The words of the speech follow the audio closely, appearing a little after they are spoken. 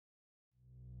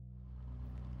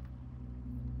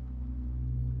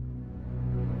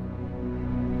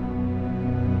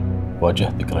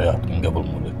واجهت ذكريات من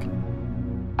قبل مولك.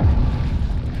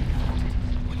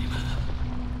 ولماذا؟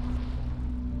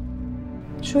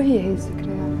 شو هي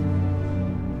الذكريات؟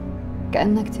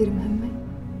 كأنها كتير مهمة.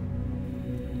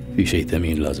 في شيء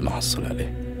ثمين لازم أحصل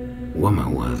عليه. وما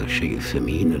هو هذا الشيء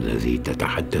الثمين الذي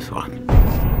تتحدث عنه؟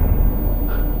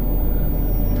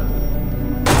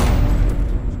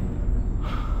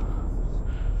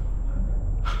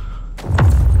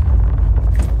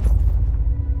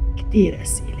 كتير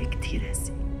أسئلة كتير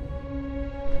أسئلة.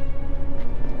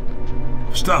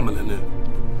 ايش تعمل هنا؟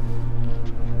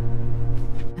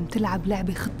 عم تلعب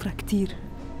لعبة خطرة كتير.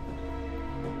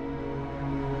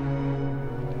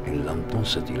 إن لم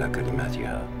تنصت إلى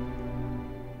كلماتها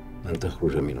لن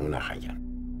تخرج من هنا حيا.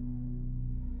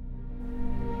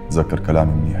 تذكر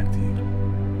كلامي منيح كتير.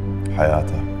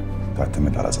 حياتك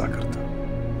تعتمد على ذاكرتك.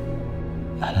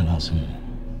 احنا لازم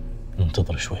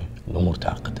ننتظر شوي، الأمور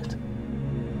تعقدت.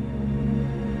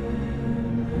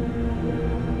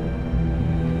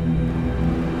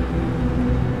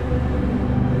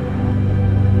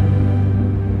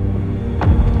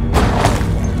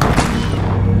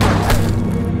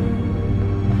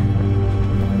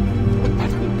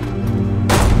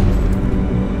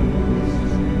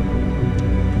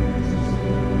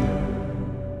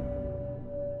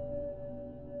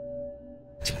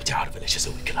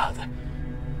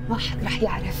 ما حد رح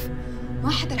يعرف، ما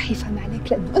حد رح يفهم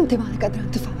عليك لأنه أنت مانك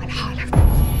قادران تفهم على حالك.